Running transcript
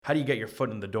how do you get your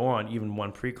foot in the door on even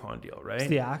one pre-con deal, right? It's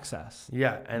the access.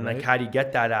 Yeah, and right? like how do you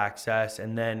get that access?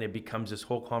 And then it becomes this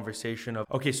whole conversation of,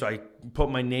 okay, so I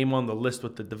put my name on the list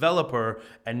with the developer,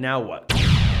 and now what?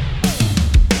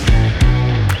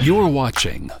 You're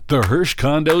watching the Hirsch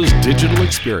Condos Digital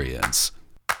Experience.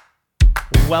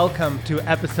 Welcome to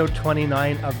episode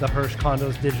 29 of the Hirsch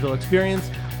Condos Digital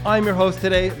Experience. I'm your host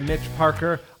today, Mitch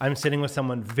Parker. I'm sitting with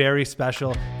someone very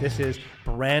special. This is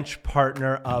branch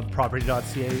partner of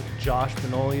Property.ca, Josh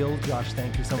Benoliel. Josh,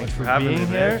 thank you so much for being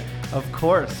here. Of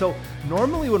course. So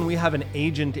normally when we have an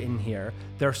agent in here,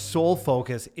 their sole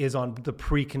focus is on the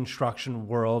pre-construction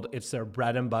world. It's their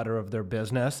bread and butter of their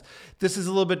business. This is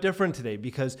a little bit different today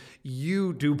because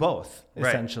you do both,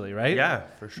 essentially, right? Yeah,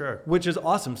 for sure. Which is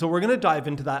awesome. So we're going to dive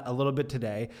into that a little bit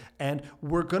today. And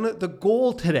the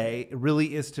goal today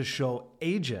really is to show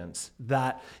agents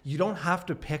that you don't have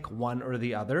to pick one or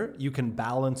the other. You can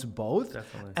balance both.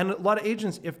 Definitely. And a lot of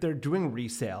agents, if they're doing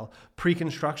resale,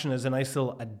 pre-construction is a nice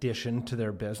little addition to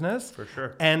their business. For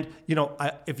sure. And,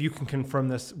 if you can confirm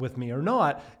this with me or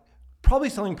not, probably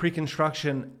selling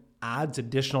pre-construction adds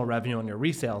additional revenue on your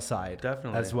resale side.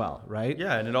 Definitely. As well, right?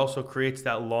 Yeah, and it also creates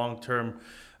that long-term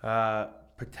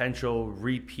potential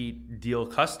repeat deal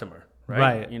customer,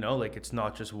 right? Like it's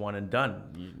not just one and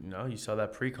done. You saw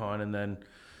that pre-con, and then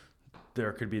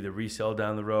there could be the resale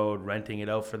down the road, renting it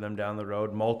out for them down the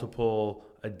road. Multiple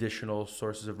additional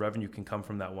sources of revenue can come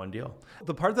from that one deal.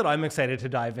 The part that I'm excited to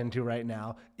dive into right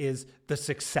now is the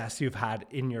success you've had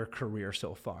in your career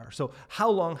so far. So how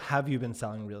long have you been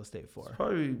selling real estate for?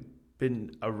 Probably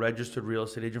been a registered real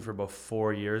estate agent for about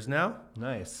 4 years now.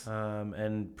 Nice.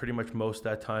 And pretty much most of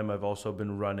that time I've also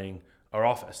been running our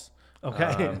office.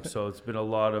 Okay. So it's been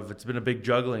a big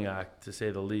juggling act, to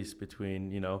say the least,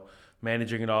 between,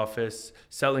 managing an office,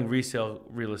 selling resale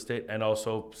real estate, and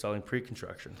also selling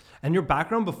pre-construction. And your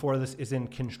background before this is in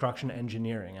construction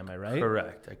engineering, am I right?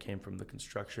 Correct. I came from the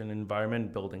construction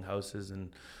environment, building houses, and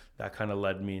that kind of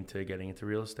led me into getting into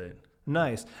real estate.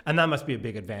 Nice. And that must be a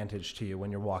big advantage to you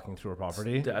when you're walking through a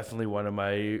property. It's definitely one of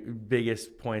my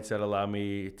biggest points that allow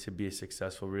me to be a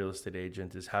successful real estate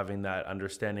agent is having that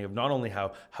understanding of not only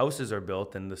how houses are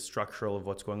built and the structural of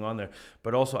what's going on there,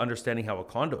 but also understanding how a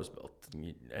condo is built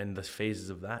and the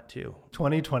phases of that too.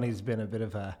 2020 has been a bit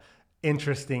of a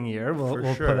interesting year.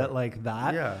 We'll sure. put it like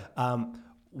that. Yeah.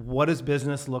 What does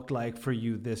business look like for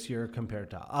you this year compared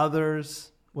to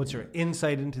others? What's your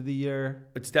insight into the year?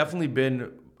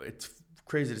 It's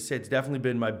crazy to say, it's definitely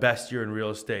been my best year in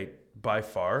real estate by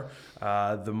far.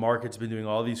 The market's been doing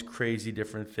all these crazy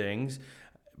different things.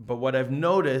 But what I've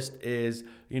noticed is,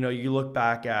 you look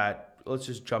back at, let's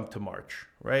just jump to March,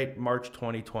 right? March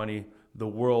 2020, the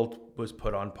world was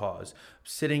put on pause.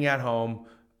 Sitting at home,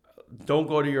 don't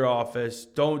go to your office,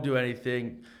 don't do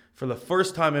anything. For the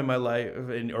first time in my life,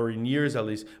 or in years at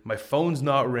least, my phone's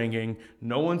not ringing.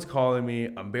 No one's calling me.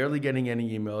 I'm barely getting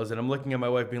any emails. And I'm looking at my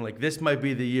wife being like, this might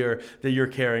be the year that you're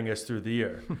carrying us through the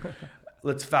year.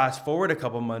 Let's fast forward a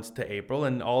couple months to April.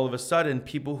 And all of a sudden,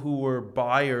 people who were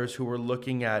buyers who were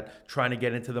looking at trying to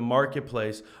get into the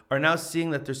marketplace are now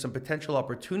seeing that there's some potential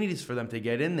opportunities for them to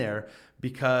get in there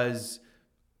because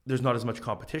there's not as much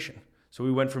competition. So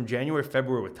we went from January,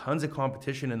 February with tons of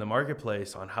competition in the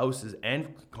marketplace on houses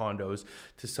and condos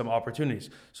to some opportunities.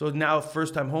 So now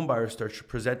first-time home buyers start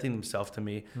presenting themselves to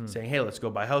me saying, hey, let's go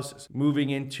buy houses. Moving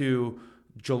into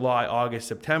July, August,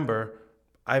 September,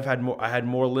 I had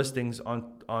more listings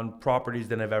on properties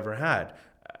than I've ever had.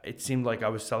 It seemed like I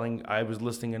was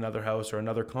listing another house or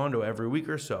another condo every week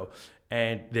or so,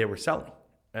 and they were selling.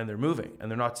 And they're moving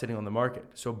and they're not sitting on the market.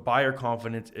 So buyer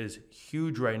confidence is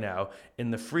huge right now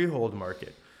in the freehold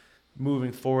market.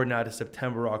 Moving forward now to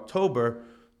September, October,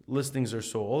 listings are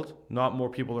sold. Not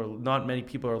many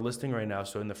people are listing right now.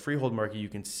 So in the freehold market, you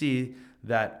can see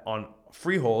that on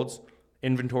freeholds,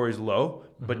 inventory is low,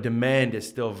 but demand is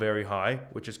still very high,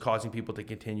 which is causing people to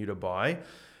continue to buy.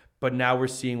 But now we're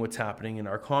seeing what's happening in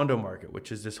our condo market,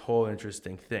 which is this whole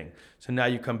interesting thing. So now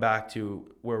you come back to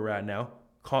where we're at now.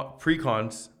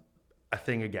 Pre-con's a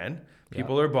thing again.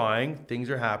 People are buying, things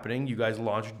are happening. You guys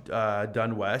launched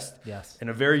Done West in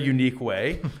a very unique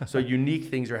way. So unique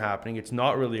things are happening. It's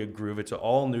not really a groove. It's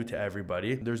all new to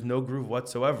everybody. There's no groove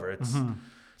whatsoever. It's an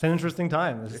interesting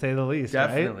time, to say the least.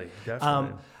 Definitely, right?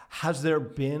 definitely. Has there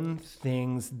been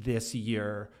things this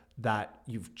year that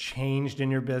you've changed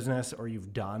in your business or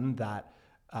you've done that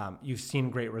you've seen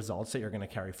great results that you're going to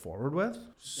carry forward with?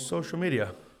 Social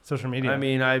media. I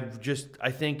mean, I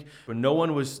think when no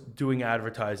one was doing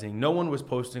advertising, no one was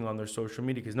posting on their social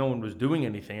media because no one was doing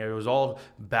anything. It was all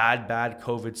bad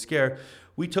COVID scare.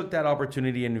 We took that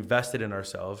opportunity and invested in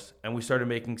ourselves, and we started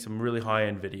making some really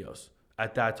high-end videos.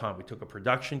 at that time. We took a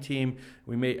production team,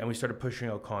 we started pushing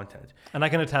out content. And I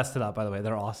can attest to that, by the way.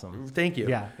 They're awesome. Thank you.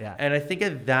 Yeah. And I think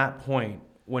at that point,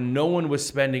 when no one was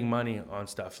spending money on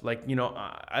stuff, like,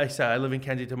 I said, I live in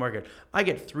Kensington Market. I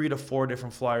get 3 to 4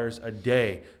 different flyers a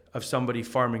day of somebody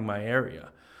farming my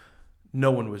area.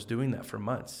 No one was doing that for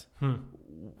months.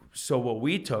 So what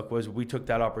we took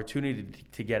that opportunity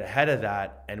to get ahead of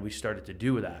that, and we started to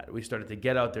do that. We started to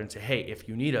get out there and say, hey, if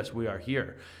you need us, we are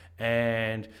here.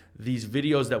 And these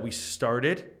videos that we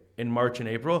started in March and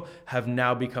April have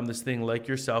now become this thing, like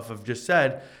yourself have just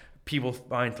said, people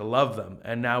find to love them.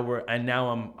 And now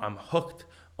I'm hooked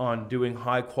on doing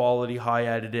high quality, high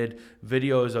edited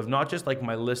videos of not just like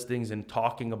my listings and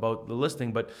talking about the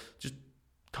listing, but just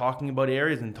talking about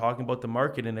areas and talking about the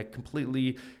market in a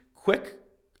completely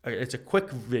it's a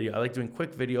quick video. I like doing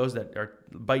quick videos that are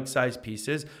bite-sized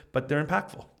pieces, but they're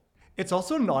impactful. It's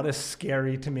also not as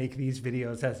scary to make these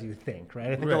videos as you think,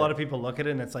 right? I think a lot of people look at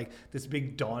it and it's like this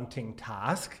big daunting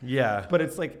task. Yeah. But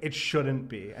it's like, it shouldn't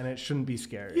be, and it shouldn't be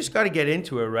scary. You just got to get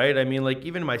into it, right? I mean, like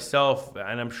even myself,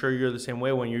 and I'm sure you're the same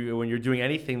way, when you're doing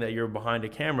anything that you're behind a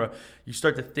camera, you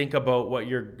start to think about what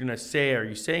you're going to say. Are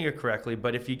you saying it correctly?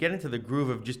 But if you get into the groove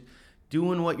of just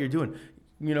doing what you're doing,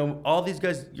 all these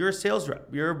guys, you're a sales rep,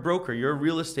 you're a broker, you're a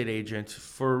real estate agent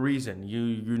for a reason.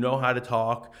 You know how to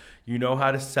talk, you know how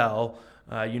to sell,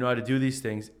 you know how to do these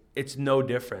things. It's no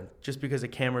different. Just because a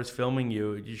camera is filming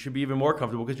you, you should be even more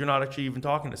comfortable because you're not actually even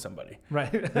talking to somebody.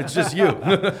 Right. It's just you.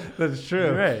 That's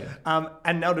true. Right.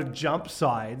 And now to jump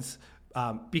sides,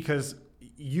 because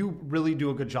you really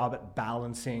do a good job at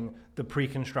balancing the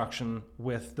pre-construction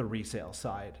with the resale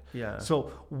side. Yeah.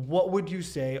 So what would you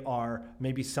say are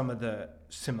maybe some of the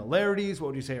similarities? What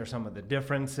would you say are some of the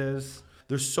differences?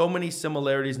 There's so many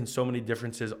similarities and so many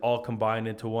differences all combined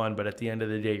into one, but at the end of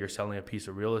the day, you're selling a piece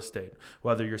of real estate.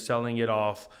 Whether you're selling it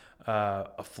off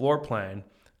a floor plan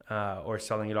or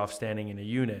selling it off standing in a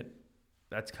unit,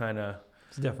 that's kind of...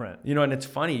 It's different. And it's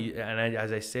funny, and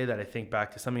as I say that, I think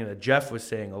back to something that Jeff was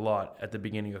saying a lot at the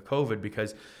beginning of COVID,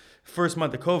 because first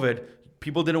month of COVID,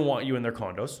 people didn't want you in their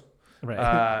condos.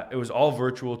 Right. It was all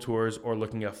virtual tours or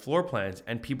looking at floor plans,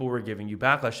 and people were giving you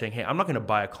backlash saying, hey, I'm not going to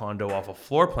buy a condo off a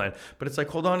floor plan. But it's like,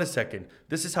 hold on a second.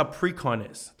 This is how Precon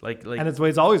is. Like, and it's the way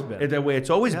it's always been. The way it's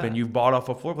always been. You've bought off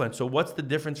a floor plan. So what's the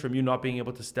difference from you not being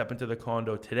able to step into the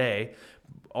condo today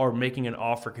or making an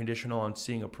offer conditional on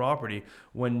seeing a property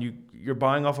when you're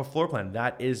buying off a floor plan?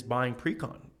 That is buying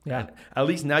Precon. Yeah. And at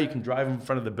least now you can drive in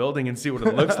front of the building and see what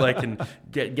it looks like and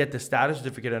get the status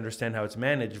certificate, understand how it's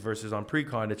managed, versus on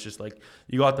Precon, it's just like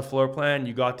you got the floor plan,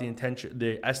 you got the intention,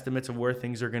 the estimates of where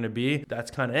things are going to be. That's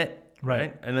kind of it.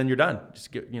 Right. And then you're done.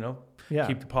 Just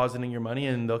keep depositing your money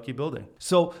and they'll keep building.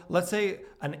 So let's say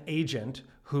an agent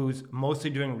who's mostly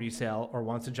doing resale or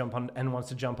wants to jump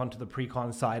onto the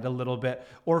Precon side a little bit,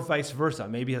 or vice versa,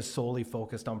 maybe has solely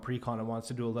focused on Precon and wants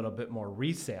to do a little bit more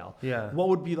resale. Yeah. What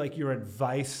would be like your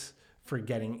advice for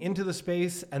getting into the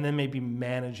space and then maybe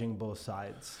managing both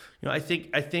sides? I think,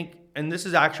 and this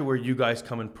is actually where you guys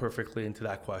come in perfectly into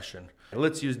that question.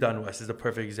 Let's use Dunwest as a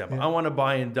perfect example. Yeah. I want to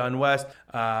buy in Dunwest.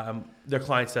 Their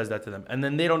client says that to them, and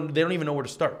then they don't even know where to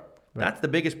start. Right. That's the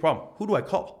biggest problem. Who do I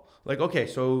call? Like, okay,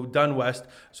 so Dunwest.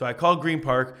 So I call Green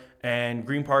Park, and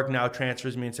Green Park now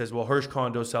transfers me and says, well, Hirsch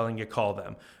Condo's selling it, call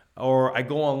them. Or I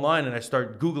go online and I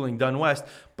start Googling Dunwest,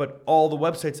 but all the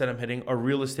websites that I'm hitting are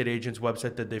real estate agents'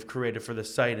 website that they've created for the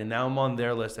site, and now I'm on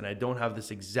their list, and I don't have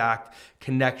this exact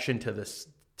connection to this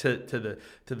to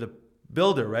the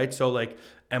builder, right? So like,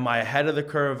 am I ahead of the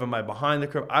curve? Am I behind the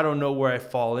curve? I don't know where I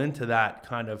fall into that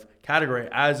kind of category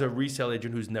as a resale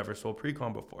agent who's never sold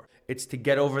Precon before. It's to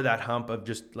get over that hump of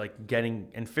just like getting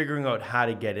and figuring out how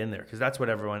to get in there. Because that's what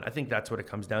I think that's what it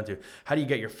comes down to. How do you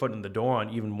get your foot in the door on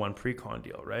even one Precon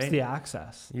deal, right? It's the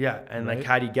access. Yeah. And like,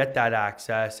 how do you get that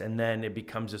access? And then it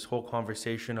becomes this whole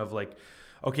conversation of like,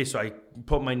 okay, so I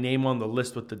put my name on the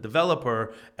list with the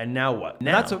developer, and now what?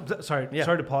 Now, sorry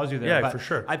to pause you there. Yeah, but for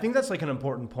sure. I think that's like an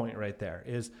important point right there.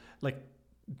 Is like,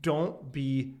 don't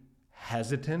be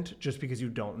hesitant just because you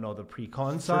don't know the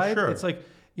Precon side. For sure. It's like,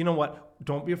 you know what?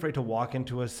 Don't be afraid to walk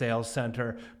into a sales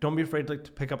center. Don't be afraid to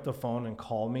pick up the phone and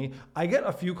call me. I get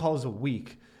a few calls a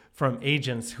week from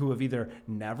agents who have either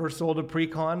never sold a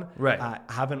Precon,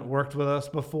 haven't worked with us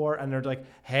before, and they're like,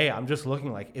 hey, I'm just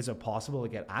looking, like, is it possible to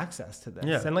get access to this?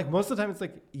 Yeah. And like most of the time it's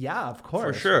like, yeah, of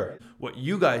course. For sure. What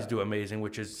you guys do amazing,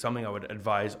 which is something I would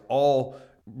advise all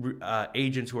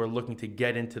agents who are looking to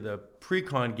get into the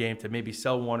Precon game to maybe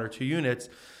sell 1 or 2 units,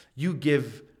 you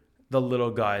give the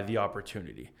little guy the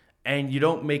opportunity, and you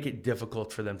don't make it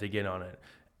difficult for them to get on it.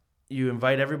 you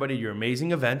invite everybody to your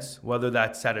amazing events, whether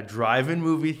that's at a drive-in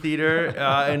movie theater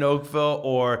in Oakville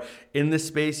or in the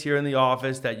space here in the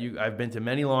office I've been to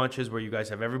many launches where you guys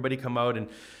have everybody come out and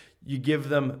you give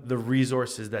them the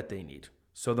resources that they need.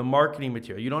 So the marketing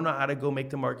material, you don't know how to go make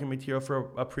the marketing material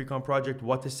for a Precon project,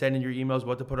 what to send in your emails,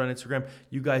 what to put on Instagram.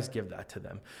 You guys give that to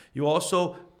them. You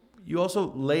also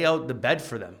lay out the bed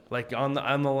for them. Like on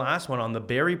the last one, on the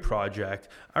Barry project,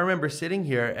 I remember sitting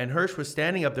here and Hirsch was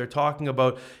standing up there talking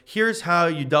about, here's how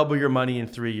you double your money in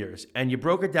 3 years. And you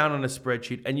broke it down on a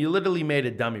spreadsheet and you literally made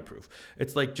it dummy proof.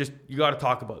 It's like, just, you got to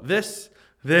talk about this,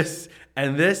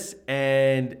 and this,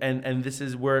 and this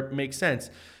is where it makes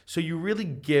sense. So you really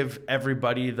give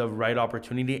everybody the right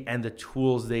opportunity and the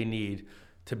tools they need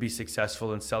to be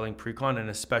successful in selling Precon, and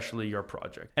especially your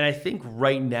project. And I think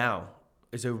right now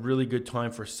is a really good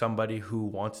time for somebody who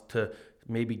wants to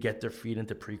maybe get their feet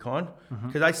into Precon.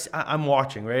 Because I'm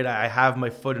watching, right? I have my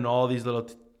foot in all these little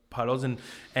puddles, and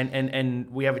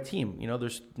we have a team. You know,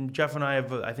 there's Jeff and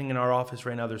I think in our office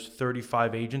right now, there's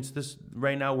 35 agents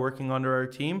right now working under our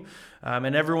team.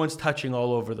 And everyone's touching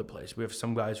all over the place. We have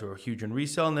some guys who are huge in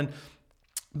resale,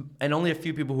 and only a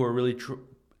few people who are really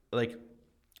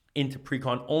into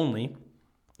Precon only.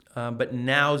 But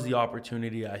now's the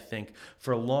opportunity, I think,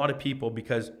 for a lot of people,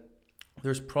 because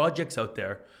there's projects out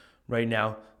there right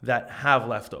now that have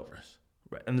leftovers,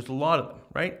 right? And there's a lot of them,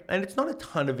 right? And it's not a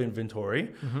ton of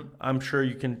inventory. I'm sure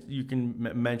you can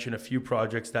mention a few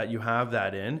projects that you have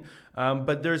that in,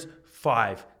 but there's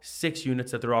 5-6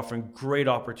 units that they're offering great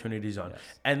opportunities on. Yes.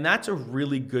 And that's a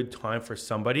really good time for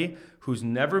somebody who's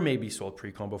never maybe sold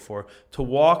Precon before to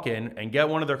walk in and get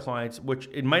one of their clients, which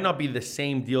it might not be the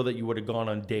same deal that you would have gone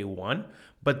on day one,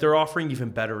 but they're offering even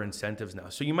better incentives now.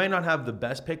 So you might not have the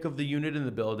best pick of the unit in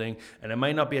the building, and it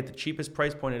might not be at the cheapest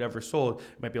price point it ever sold.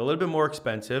 It might be a little bit more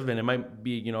expensive, and it might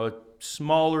be, a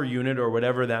smaller unit or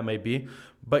whatever that might be,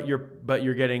 but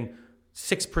you're getting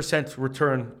 6%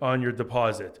 return on your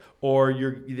deposit, or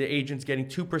the agent's getting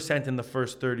 2% in the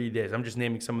first 30 days. I'm just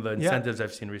naming some of the incentives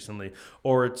I've seen recently.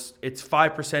 Or it's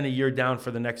 5% a year down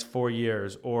for the next 4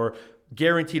 years, or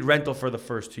guaranteed rental for the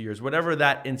first 2 years, whatever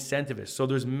that incentive is. So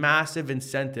there's massive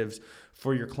incentives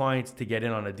for your clients to get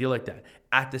in on a deal like that.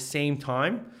 At the same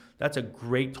time, that's a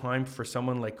great time for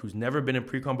someone who's never been in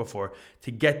Precon before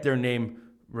to get their name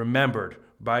remembered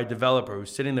by a developer who's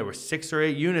sitting there with 6 or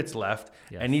 8 units left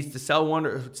and needs to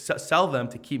sell them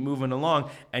to keep moving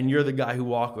along. And you're the guy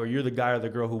you're the guy or the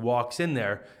girl who walks in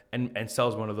there and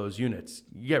sells one of those units.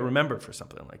 You get remembered for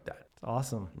something like that.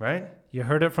 Awesome. Right? You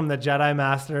heard it from the Jedi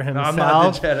Master himself. No, I'm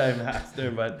not the Jedi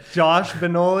Master, but Josh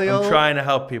Benolio. I'm trying to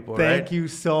help people, Thank you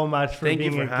so much for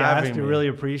being a guest. We really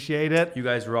appreciate it. You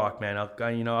guys rock, man.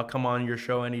 I'll come on your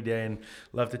show any day and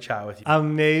love to chat with you.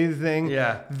 Amazing.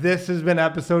 Yeah. This has been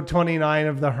episode 29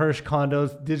 of the Hirsch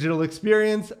Condos Digital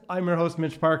Experience. I'm your host,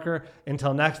 Mitch Parker.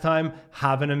 Until next time,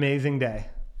 have an amazing day.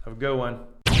 Have a good one.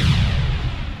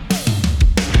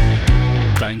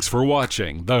 Thanks for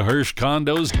watching the Hirsch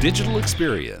Condos Digital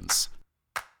Experience.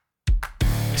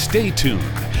 Stay tuned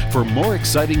for more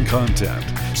exciting content.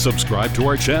 Subscribe to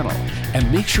our channel and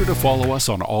make sure to follow us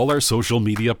on all our social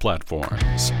media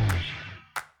platforms.